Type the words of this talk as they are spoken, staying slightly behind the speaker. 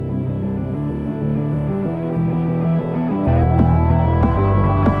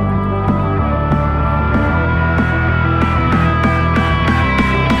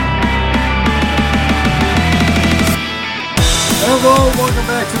Welcome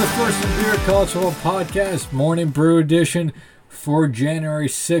back to the First and Beer College Football Podcast, Morning Brew edition for January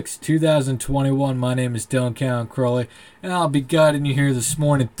 6, 2021. My name is Dylan Callan Crowley, and I'll be guiding you here this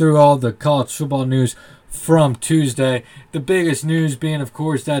morning through all the college football news from Tuesday. The biggest news being, of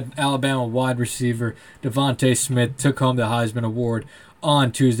course, that Alabama wide receiver Devontae Smith took home the Heisman Award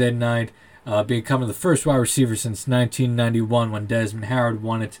on Tuesday night, becoming the first wide receiver since 1991 when Desmond Howard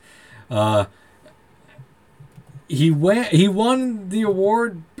won it. He won the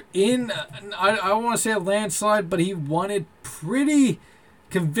award in, I want to say a landslide, but he won it pretty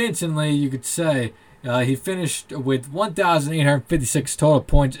convincingly, you could say. He finished with 1,856 total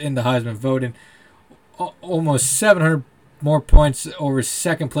points in the Heisman voting, almost 700 more points over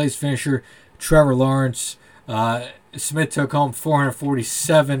second-place finisher Trevor Lawrence. Smith took home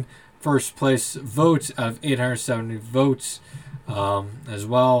 447 first-place votes out of 870 votes as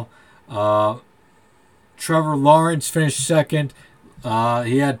well. Trevor Lawrence finished second.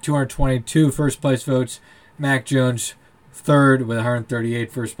 He had 222 first-place votes. Mac Jones third with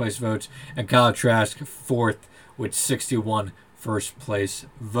 138 first-place votes. And Kyle Trask fourth with 61 first-place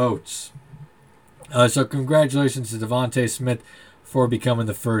votes. So congratulations to Devontae Smith for becoming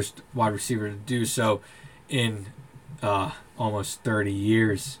the first wide receiver to do so in almost 30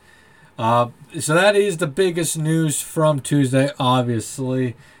 years. So that is the biggest news from Tuesday,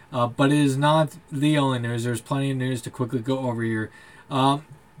 obviously. But it is not the only news. There's plenty of news to quickly go over here. Also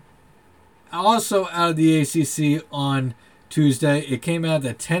out of the ACC on Tuesday, it came out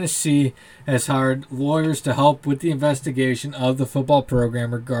that Tennessee has hired lawyers to help with the investigation of the football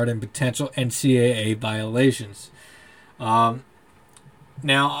program regarding potential NCAA violations. Now,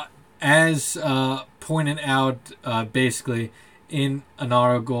 as pointed out basically in an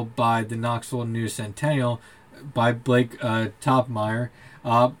article by the Knoxville News Centennial by Blake Topmeyer,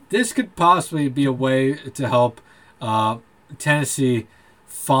 this could possibly be a way to help Tennessee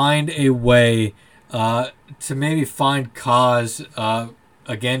find a way to maybe find cause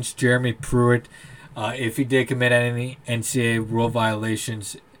against Jeremy Pruitt if he did commit any NCAA rule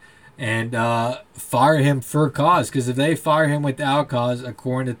violations and fire him for cause. Because if they fire him without cause,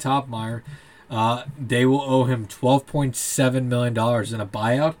 according to Topmeyer, they will owe him $12.7 million in a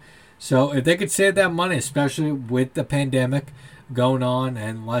buyout. So if they could save that money, especially with the pandemic going on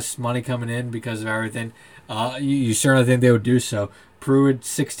and less money coming in because of everything, you certainly think they would do so. Pruitt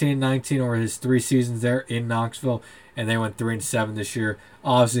 16-19 over his 3 seasons there in Knoxville, and they went 3-7 this year.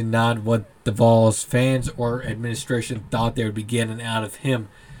 Obviously not what the Vols fans or administration thought they would be getting out of him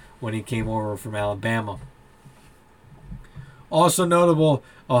when he came over from Alabama. Also notable,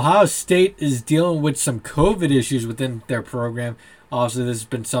 Ohio State is dealing with some COVID issues within their program. Obviously, this has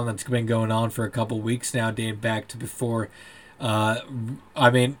been something that's been going on for a couple weeks now, dating back to before,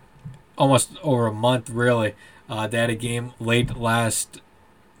 almost over a month, really. They had a game late last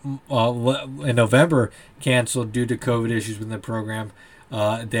in November canceled due to COVID issues within the program.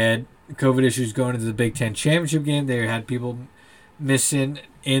 They had COVID issues going into the Big Ten championship game. They had people missing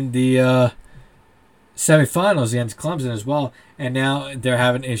in the semifinals against Clemson as well. And now they're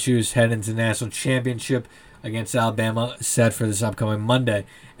having issues heading into the national championship against Alabama, set for this upcoming Monday.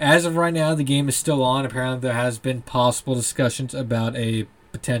 As of right now, the game is still on. Apparently, there has been possible discussions about a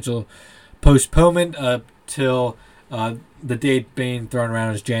potential postponement till the date being thrown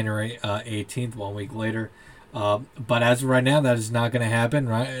around as January 18th, 1 week later. But as of right now, that is not going to happen.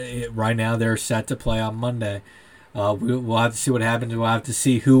 Right now, they're set to play on Monday. We'll have to see what happens. We'll have to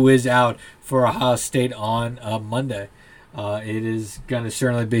see who is out for Ohio State on Monday. It is going to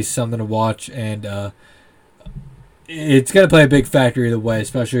certainly be something to watch, and it's going to play a big factor either way,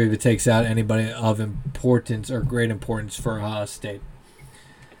 especially if it takes out anybody of importance or great importance for Ohio State.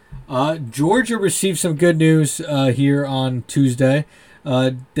 Georgia received some good news here on Tuesday.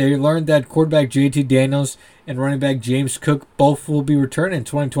 They learned that quarterback JT Daniels and running back James Cook both will be returning in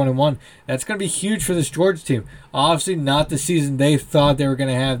 2021. That's going to be huge for this Georgia team. Obviously not the season they thought they were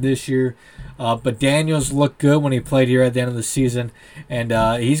going to have this year, but Daniels looked good when he played here at the end of the season, and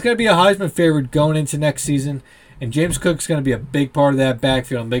he's going to be a Heisman favorite going into next season. And James Cook's going to be a big part of that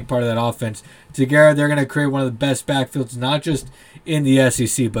backfield and a big part of that offense. Together, they're going to create one of the best backfields, not just in the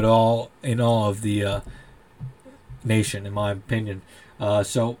SEC, but in all of the nation, in my opinion.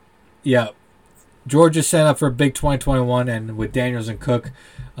 Georgia set up for a big 2021, and with Daniels and Cook,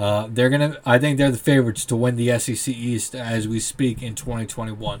 I think they're the favorites to win the SEC East as we speak in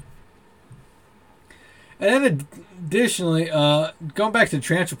 2021. And then additionally, going back to the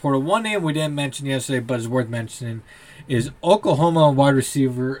transfer portal, one name we didn't mention yesterday but is worth mentioning is Oklahoma wide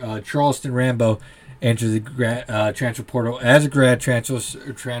receiver Charleston Rambo enters the transfer portal as a grad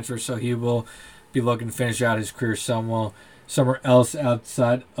transfer, so he will be looking to finish out his career somewhere somewhere else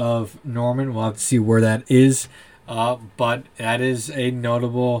outside of Norman. We'll have to see where that is. But that is a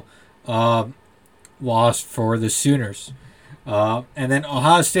notable loss for the Sooners. And then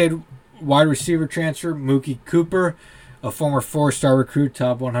Ohio State wide receiver transfer Mookie Cooper, a former 4-star recruit,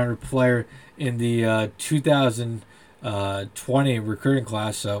 top 100 player in the 2020 recruiting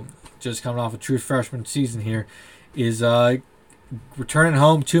class. So just coming off a true freshman season here, is returning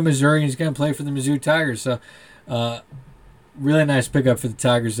home to Missouri. He's going to play for the Mizzou Tigers. So really nice pickup for the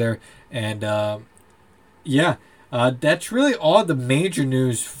Tigers there. And that's really all the major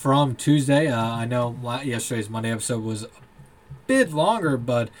news from Tuesday. I know yesterday's Monday episode was a bit longer,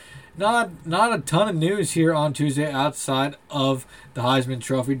 but not a ton of news here on Tuesday outside of the Heisman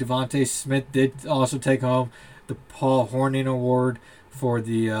Trophy. Devontae Smith did also take home the Paul Hornung Award for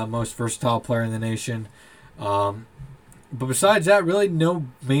the most versatile player in the nation. But besides that, really no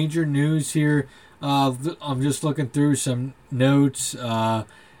major news here. I'm just looking through some notes.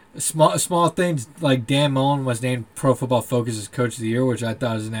 Small things like Dan Mullen was named Pro Football Focus's Coach of the Year, which I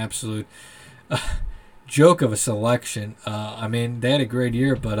thought was an absolute joke of a selection. I mean, they had a great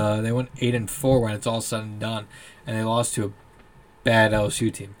year, but they went 8-4 when it's all said and done, and they lost to a bad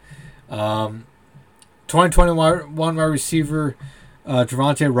LSU team. 2021 wide receiver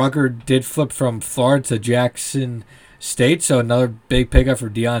Javante Rucker did flip from Florida to Jackson State, so another big pickup for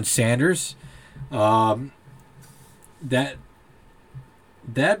Deion Sanders. That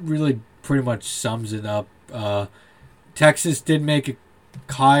really pretty much sums it up. Texas did make a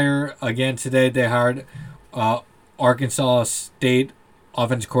hire again today. They hired Arkansas State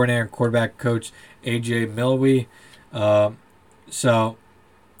offensive coordinator and quarterback coach A.J. Milwee. So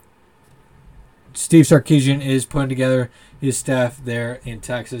Steve Sarkisian is putting together his staff there in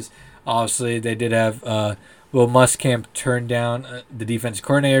Texas. Obviously, they did have Will Muskamp turn down the defense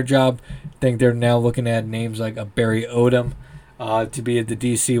coordinator job. I think they're now looking at names like a Barry Odom to be at the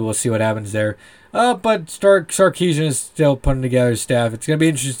DC. We'll see what happens there. But Sarkisian is still putting together his staff. It's going to be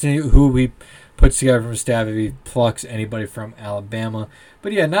interesting who he puts together from his staff if he plucks anybody from Alabama.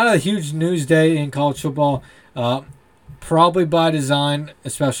 But yeah, not a huge news day in college football. Probably by design,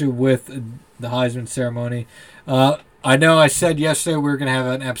 especially with the Heisman ceremony. I know I said yesterday we were going to have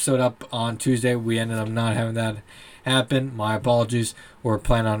an episode up on Tuesday. We ended up not having that happen. My apologies. We're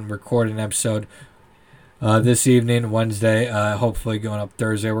planning on recording an episode this evening, Wednesday, hopefully going up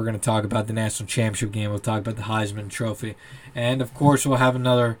Thursday. We're going to talk about the national championship game. We'll talk about the Heisman Trophy. And, of course, we'll have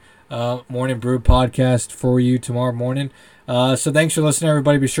another Morning Brew podcast for you tomorrow morning. So thanks for listening,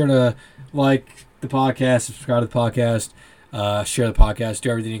 everybody. Be sure to like the podcast, subscribe to the podcast, share the podcast,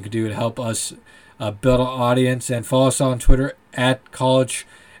 do everything you can do to help us build an audience, and follow us on Twitter at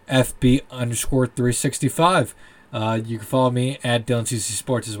collegefb_365. You can follow me at DylanCC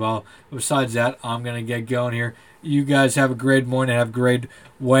Sports as well. But besides that, I'm going to get going here. You guys have a great morning. Have a great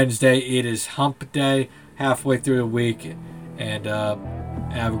Wednesday. It is hump day, halfway through the week. And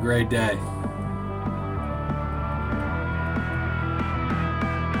have a great day.